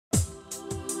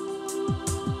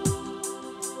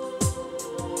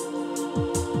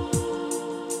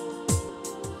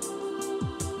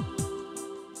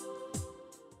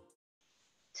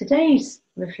today's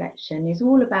reflection is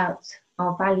all about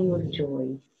our value of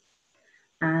joy,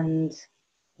 and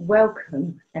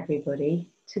welcome everybody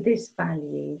to this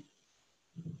value.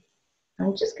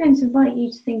 I'm just going to invite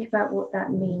you to think about what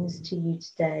that means to you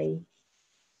today,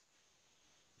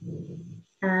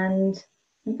 and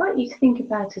invite you to think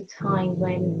about a time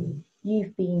when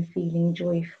you've been feeling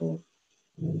joyful,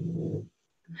 and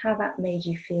how that made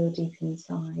you feel deep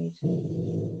inside.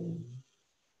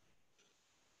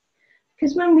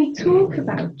 Because when we talk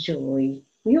about joy,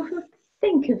 we often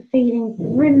think of feeling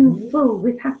brimful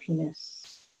with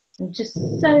happiness and just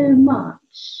so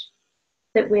much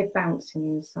that we're bouncing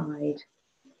inside.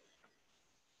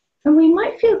 And we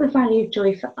might feel the value of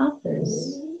joy for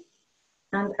others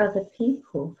and other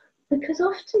people, because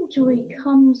often joy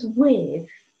comes with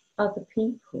other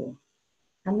people,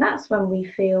 and that's when we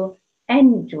feel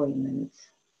enjoyment.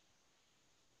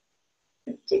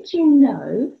 But did you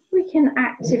know we can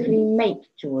actively make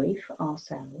joy for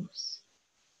ourselves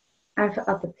and for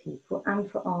other people and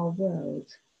for our world?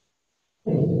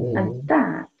 And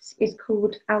that is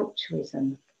called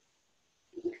altruism.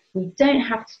 We don't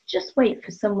have to just wait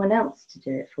for someone else to do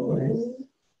it for us.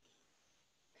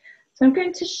 So I'm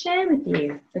going to share with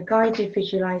you a guided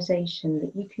visualization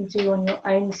that you can do on your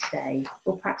own today,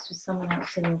 or perhaps with someone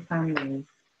else in your family.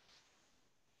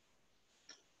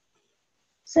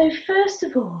 So first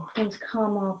of all, we want to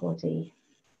calm our body.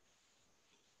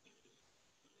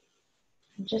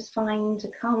 And just find a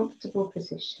comfortable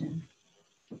position.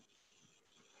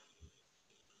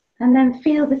 And then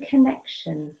feel the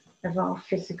connection of our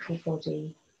physical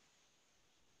body.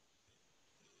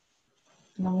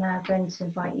 And I'm now going to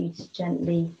invite you to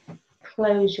gently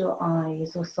close your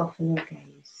eyes or soften your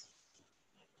gaze.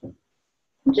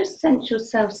 And just sense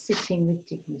yourself sitting with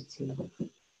dignity.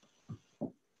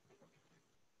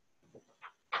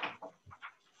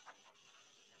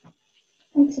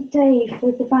 And today,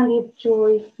 for the value of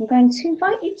joy, I'm going to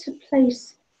invite you to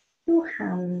place your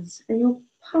hands and your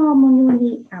palm on your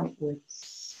knee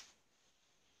outwards,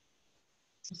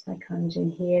 just like I'm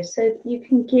doing here, so that you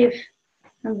can give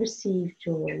and receive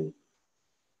joy.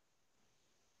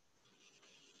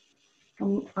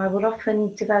 I will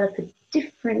often develop a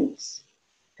different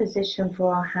position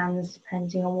for our hands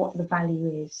depending on what the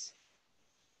value is,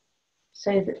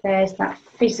 so that there's that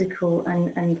physical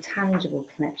and tangible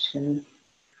connection.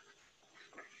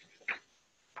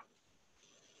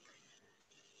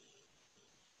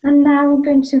 And now I'm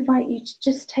going to invite you to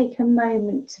just take a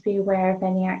moment to be aware of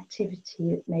any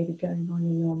activity that may be going on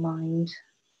in your mind,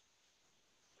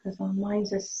 because our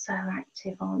minds are so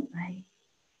active, aren't they?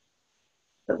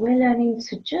 But we're learning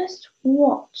to just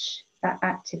watch that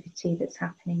activity that's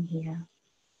happening here.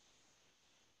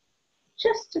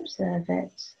 Just observe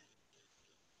it,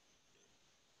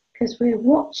 because we're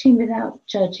watching without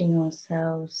judging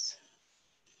ourselves.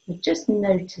 We're just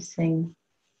noticing.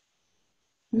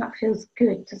 And that feels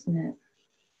good, doesn't it?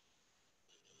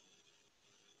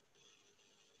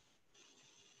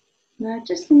 Now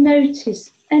just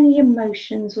notice any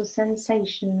emotions or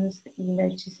sensations that you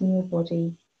notice in your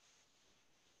body.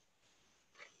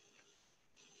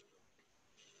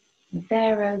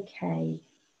 They're okay.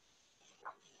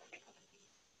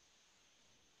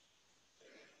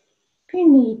 If you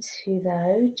need to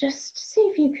though, just see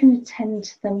if you can attend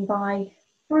to them by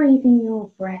breathing your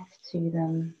breath to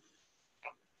them.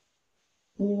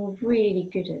 And you're really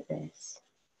good at this.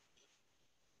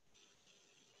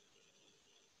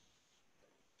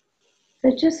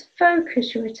 So just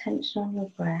focus your attention on your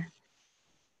breath.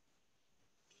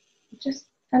 Just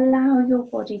allow your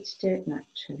body to do it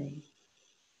naturally.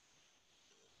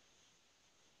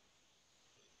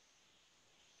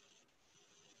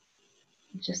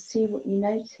 Just see what you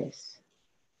notice.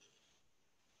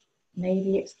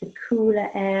 Maybe it's the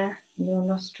cooler air in your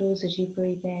nostrils as you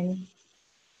breathe in,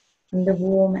 and the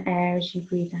warm air as you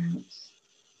breathe out.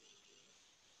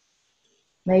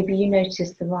 Maybe you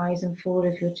notice the rise and fall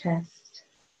of your chest.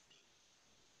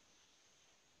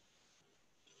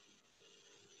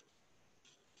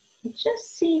 And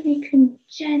just see if you can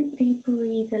gently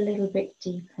breathe a little bit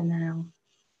deeper now.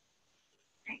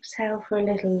 Exhale for a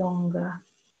little longer.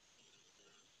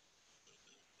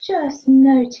 Just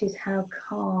notice how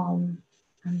calm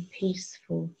and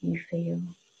peaceful you feel.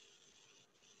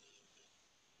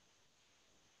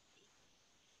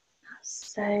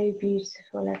 That's so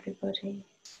beautiful, everybody.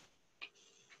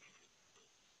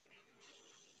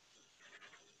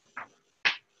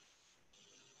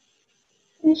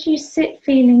 As you sit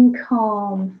feeling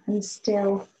calm and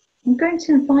still, I'm going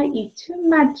to invite you to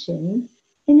imagine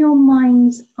in your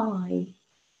mind's eye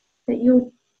that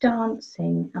you're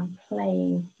dancing and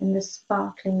playing in the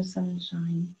sparkling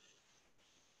sunshine.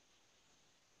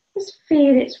 Just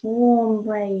feel its warm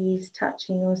rays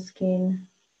touching your skin.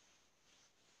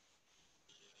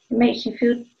 It makes you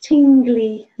feel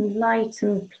tingly and light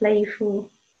and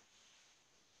playful.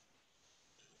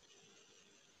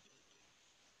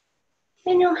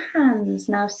 In your hands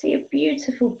now, see a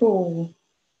beautiful ball.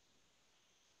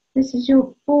 This is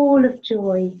your ball of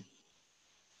joy.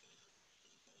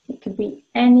 It could be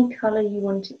any colour you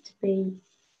want it to be.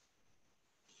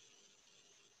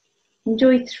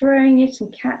 Enjoy throwing it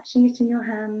and catching it in your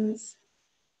hands.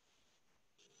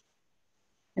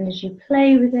 And as you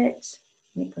play with it,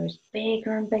 it grows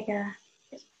bigger and bigger.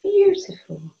 It's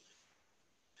beautiful.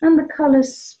 And the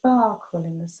colours sparkle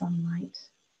in the sunlight.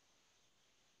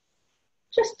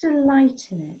 Just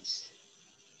delight in it.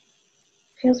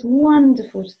 It feels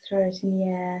wonderful to throw it in the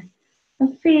air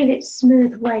and feel its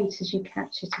smooth weight as you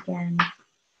catch it again.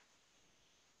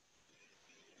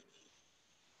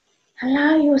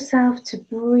 Allow yourself to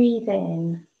breathe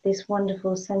in this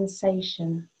wonderful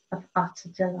sensation of utter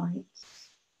delight.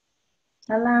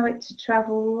 Allow it to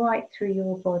travel right through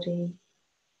your body.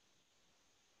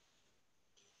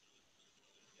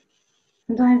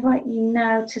 And I invite you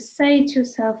now to say to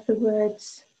yourself the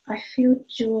words, I feel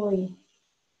joy.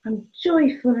 I'm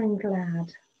joyful and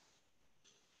glad.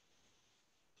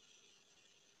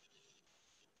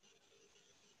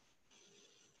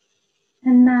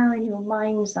 And now in your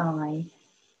mind's eye,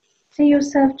 see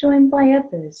yourself joined by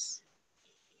others.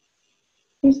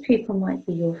 These people might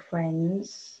be your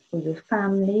friends or your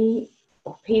family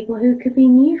or people who could be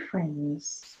new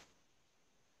friends.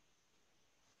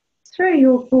 Throw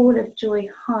your ball of joy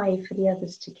high for the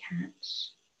others to catch.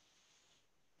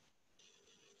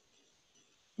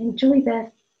 Enjoy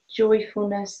their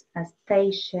joyfulness as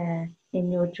they share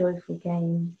in your joyful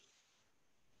game.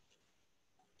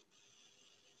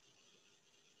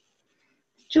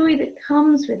 The joy that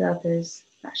comes with others,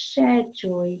 that shared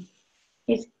joy,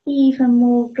 is even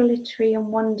more glittery and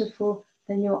wonderful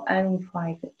than your own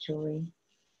private joy.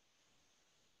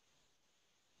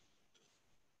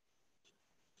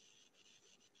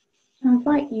 I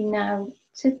invite you now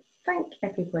to thank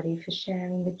everybody for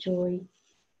sharing the joy.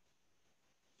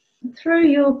 And throw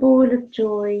your ball of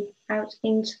joy out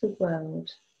into the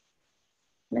world.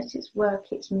 Let it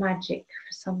work its magic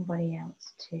for somebody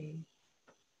else too.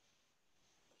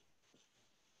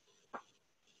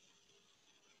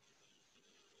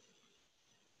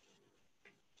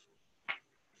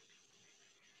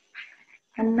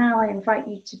 And now I invite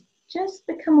you to just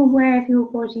become aware of your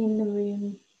body in the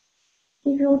room.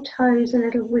 Give your toes a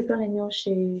little wiggle in your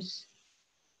shoes.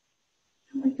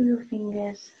 And wiggle your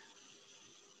fingers.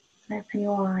 And open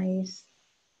your eyes.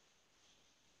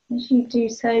 As you do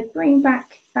so, bring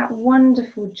back that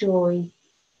wonderful joy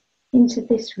into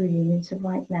this room, into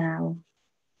right now.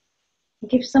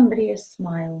 And give somebody a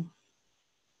smile.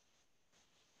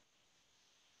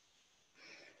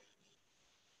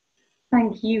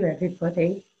 Thank you,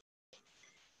 everybody.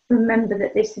 Remember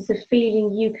that this is a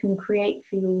feeling you can create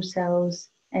for yourselves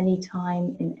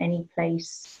anytime, in any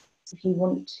place, if you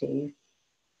want to.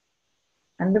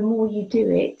 And the more you do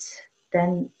it,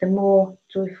 then the more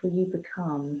joyful you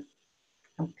become.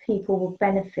 And people will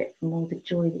benefit from all the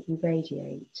joy that you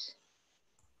radiate.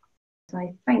 So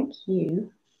I thank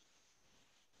you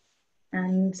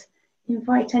and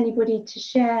invite anybody to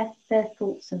share their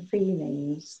thoughts and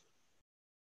feelings.